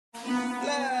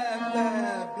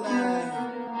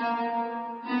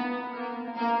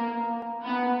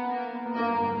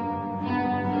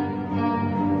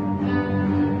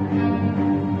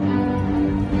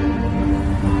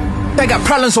got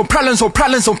problems on problems on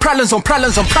problems on problems on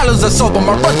problems on problems. I solve them.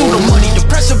 I run through the money, the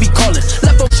pressure be calling.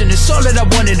 Left ocean is all that I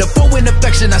wanted. A foe in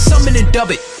affection, I summon and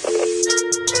dub it.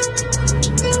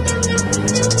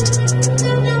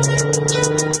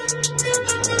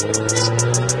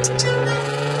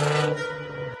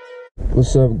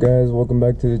 What's up, guys? Welcome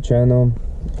back to the channel.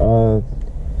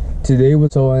 Today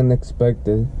was so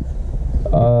unexpected.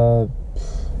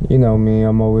 You know me,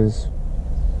 I'm always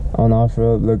on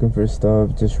OfferUp looking for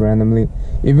stuff just randomly.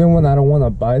 Even when I don't want to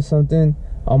buy something,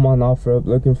 I'm on OfferUp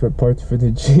looking for parts for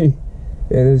the G.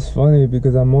 It is funny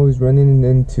because I'm always running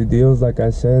into deals, like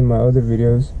I said in my other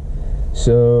videos.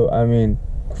 So I mean,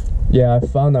 yeah, I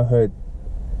found a hood.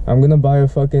 I'm gonna buy a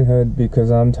fucking hood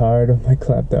because I'm tired of my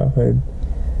clapped out hood.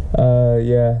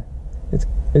 Yeah,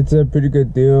 it's a pretty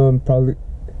good deal. And probably,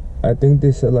 I think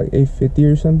they said like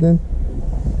 $850 or something.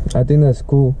 I think that's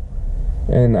cool,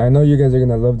 and I know you guys are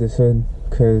gonna love this hood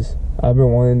because I've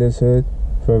been wanting this hood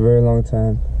for a very long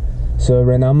time. So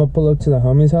right now I'm gonna pull up to the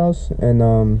homie's house, and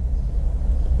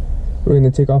we're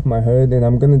gonna take off my hood, and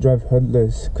I'm gonna drive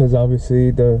hoodless because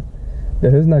obviously the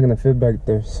hood's not gonna fit back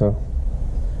there. So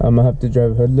I'm gonna have to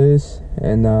drive hoodless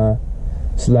and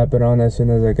slap it on as soon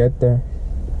as I get there.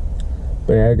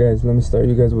 But yeah, guys, let me start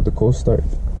you guys with the cold start.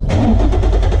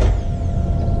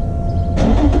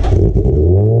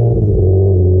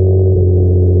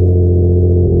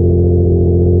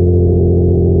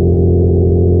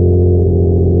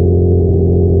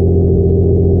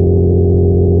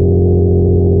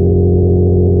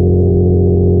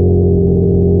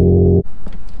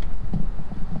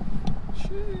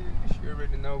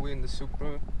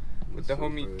 The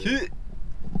homie Kit.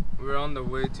 We're on the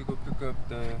way to go pick up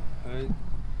the hood.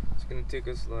 It's gonna take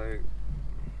us like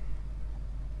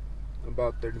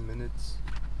about 30 minutes.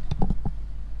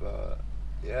 But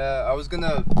yeah, I was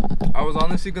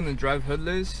honestly gonna drive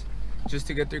hoodless just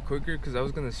to get there quicker because I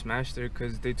was gonna smash there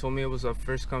because they told me it was a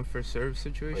first come first serve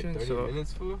situation. Like 30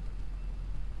 minutes, fool?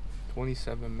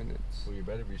 27 minutes. Well, you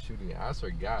better be shooting ass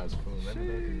or gas, fool. Let me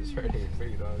know because it's ready for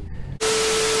you, dog.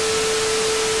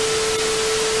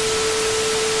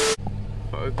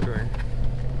 Okay,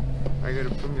 I gotta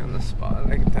put me on the spot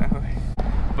like that way.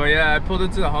 But yeah, I pulled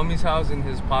into the homie's house and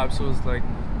his pops was like,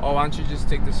 oh, why don't you just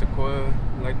take the Sequoia,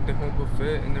 like the hood will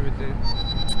fit and everything.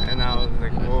 And I was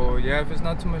like, well, yeah, if it's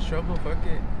not too much trouble, fuck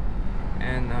it.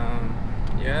 And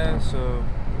yeah, so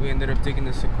we ended up taking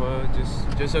the Sequoia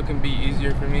just so it can be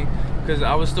easier for me, because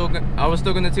I was still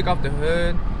gonna take off the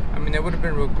hood. I mean, it would have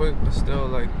been real quick, but still,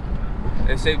 like,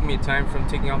 it saved me time from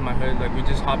taking off my hood. Like, we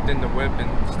just hopped in the whip and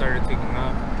started taking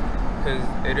off because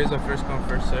it is a first come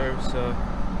first serve. So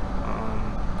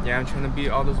yeah, I'm trying to beat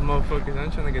all those motherfuckers. I'm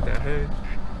trying to get that hood.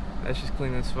 That's just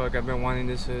clean as fuck. I've been wanting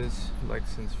this hood like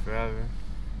since forever,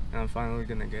 and I'm finally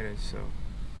gonna get it. So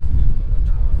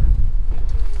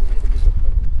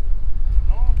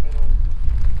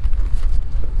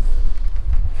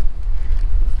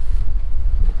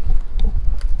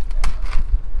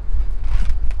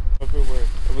everywhere,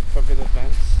 it would cover the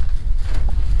fence.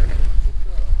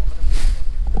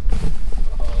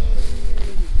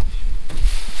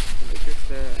 Look at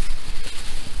that.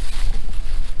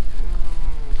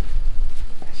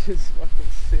 That's just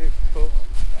fucking sick, bro.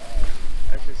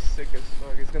 That's just sick as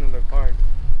fuck. It's gonna look hard.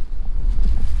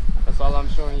 That's all I'm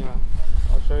showing you.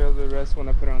 I'll show you the rest when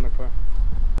I put it on the car.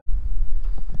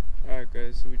 Alright,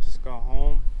 guys, so we just got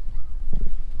home.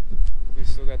 We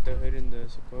still got the hood in the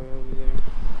Sequoia over there.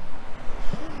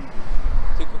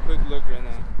 Take a quick look right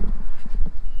now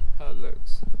how it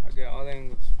looks. I get all the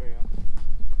angles for y'all.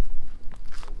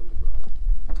 Open the garage.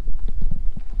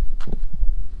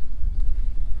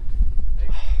 Hey,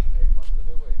 watch the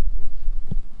hood way.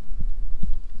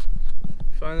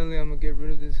 Finally, I'm gonna get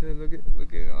rid of this hood. Look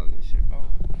at all this shit, bro.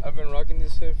 I've been rocking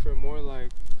this hood for more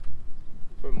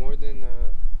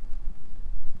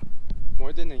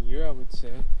than a year, I would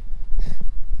say.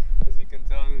 As you can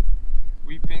tell,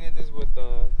 we painted this with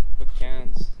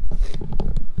cans.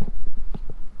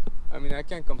 I mean, I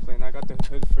can't complain. I got the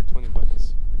hood for 20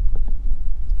 bucks.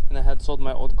 And I had sold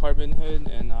my old carbon hood,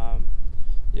 and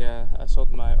yeah, I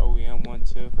sold my OEM one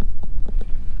too.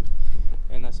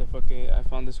 And I said, fuck it, I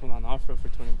found this one on offer for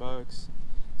 20 bucks.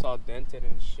 It's all dented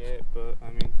and shit, but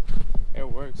I mean, it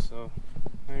works, so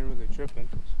I ain't really tripping.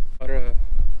 But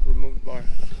removed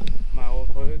my old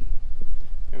hood,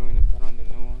 and we're gonna put on the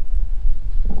new one.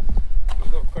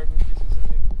 Little carbon pieces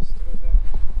in it, store that.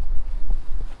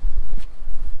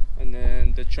 And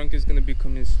then the trunk is gonna be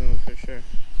coming soon for sure.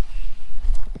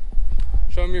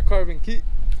 Show him your carbon key.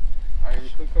 I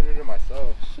put it in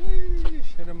myself.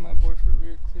 Sheesh, hit up my boy for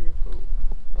rear clear coat.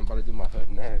 I'm about to do my hood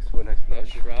next. What next?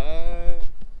 That's right.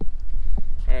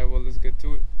 Alright, well, let's get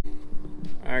to it.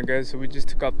 Alright guys, so we just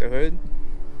took off the hood.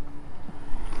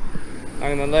 Not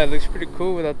gonna lie, it looks pretty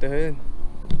cool without the hood.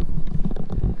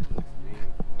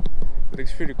 It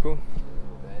looks pretty cool.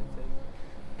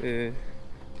 Yeah.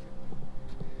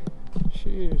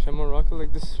 Sheesh, I'm gonna rock it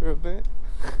like this for a bit.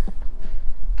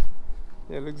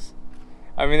 Yeah, it looks,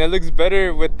 I mean, it looks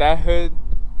better with that hood.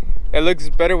 It looks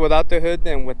better without the hood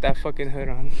than with that fucking hood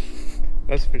on.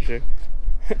 That's for sure.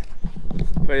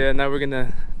 But yeah, now we're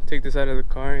gonna take this out of the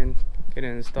car and get it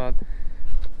installed.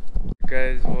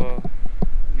 Guys, well,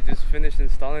 we just finished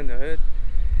installing the hood.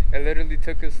 It literally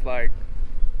took us like,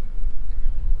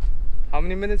 how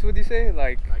many minutes would you say?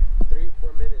 Like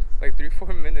 3-4 minutes. Like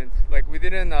 3-4 minutes. Like we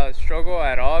didn't struggle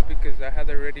at all because I had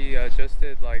already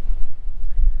adjusted like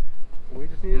we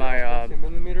just need my a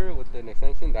 14mm with an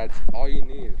extension. That's all you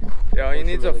need. Yeah, all you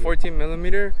need is a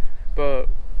 14mm, but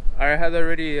I had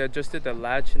already adjusted the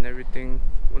latch and everything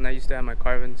when I used to have my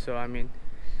carbon. So I mean,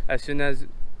 as soon as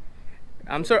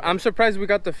I'm surprised we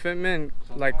got the fitment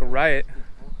like right.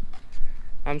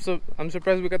 I'm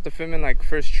surprised we got the fitment like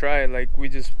first try. Like we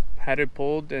just had it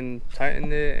pulled and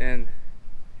tightened it, and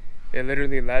it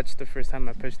literally latched the first time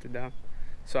I pushed it down.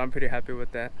 So I'm pretty happy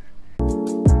with that.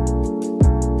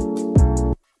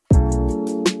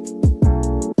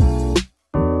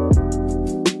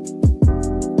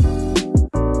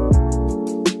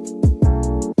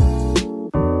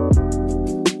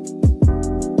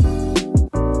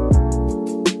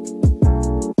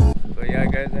 But yeah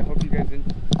guys, I hope you guys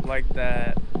like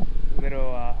that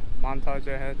little montage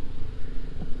I had.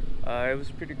 It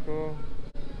was pretty cool.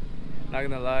 Not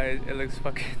gonna lie, it looks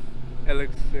fucking, it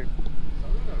looks sick.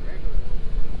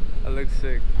 It looks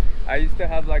sick. I used to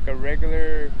have like a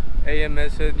regular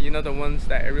AMS hood, you know, the ones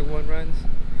that everyone runs,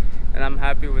 and I'm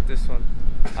happy with this one.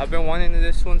 I've been wanting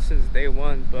this one since day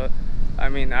one, but I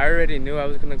mean, I already knew I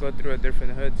was gonna go through a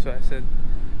different hood, so I said,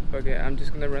 okay, I'm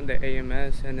just gonna run the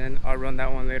AMS, and then I'll run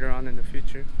that one later on in the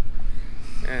future.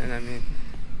 And I mean,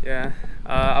 yeah,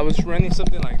 I was running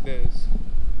something like this.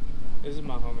 This is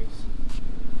my homies.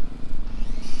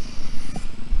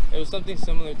 It was something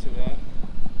similar to that.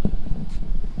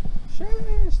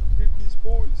 Sheesh, 3-piece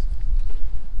boys.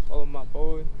 Follow my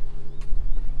boy.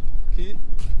 Keith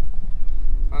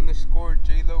 _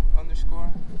 JLo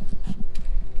 _.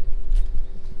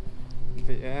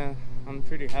 But yeah, I'm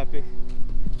pretty happy.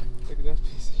 Look at that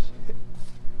piece of shit.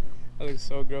 That looks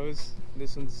so gross.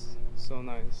 This one's so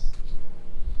nice.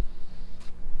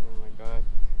 Oh my god.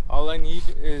 All I need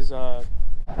is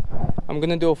I'm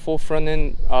gonna do a full front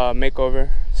end makeover.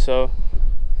 So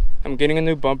I'm getting a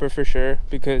new bumper for sure,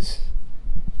 because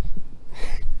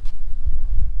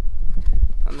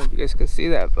I don't know if you guys can see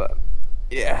that, but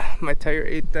yeah, my tire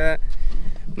ate that.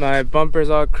 My bumper's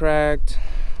all cracked.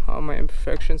 All my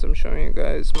imperfections I'm showing you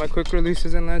guys. My quick release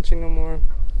isn't latching no more.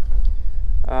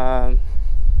 I'm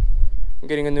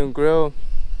getting a new grill,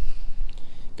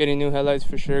 getting new headlights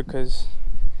for sure, because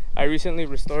I recently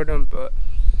restored them, but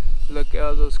look at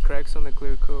all those cracks on the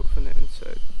clear coat from the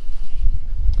inside.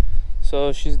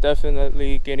 So she's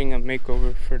definitely getting a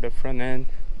makeover for the front end.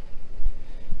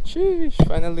 Sheesh,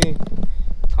 finally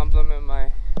compliment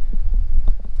my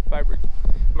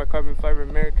carbon fiber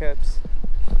mirror caps.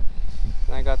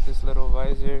 And I got this little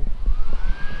visor.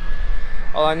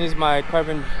 All I need is my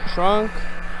carbon trunk,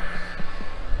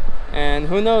 and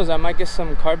who knows, I might get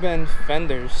some carbon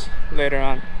fenders later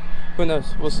on. Who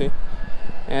knows, we'll see.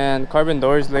 And carbon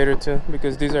doors later too,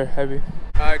 because these are heavy.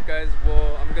 Alright guys,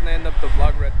 well, I'm gonna end up the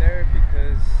vlog right there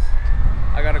because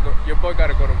I gotta go, your boy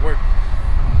gotta go to work.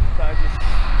 So I just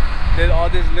did all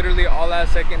this literally all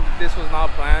last second. This was not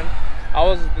planned. I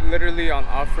was literally on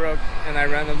off-road and I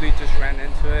randomly just ran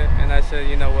into it, and I said,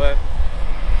 you know what,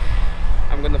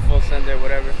 I'm gonna full send it,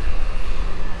 whatever.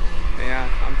 And yeah,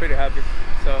 I'm pretty happy.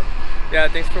 So yeah,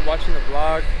 thanks for watching the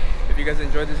vlog. If you guys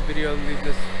enjoyed this video, leave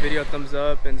this video a thumbs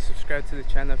up and subscribe to the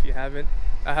channel if you haven't.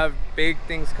 I have big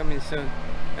things coming soon.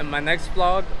 In my next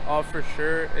vlog, I'll for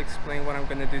sure explain what I'm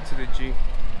gonna do to the G,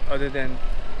 other than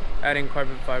adding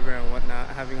carbon fiber and whatnot,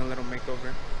 having a little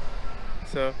makeover.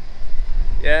 So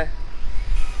yeah,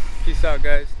 peace out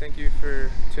guys. Thank you for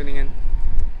tuning in.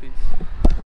 Peace.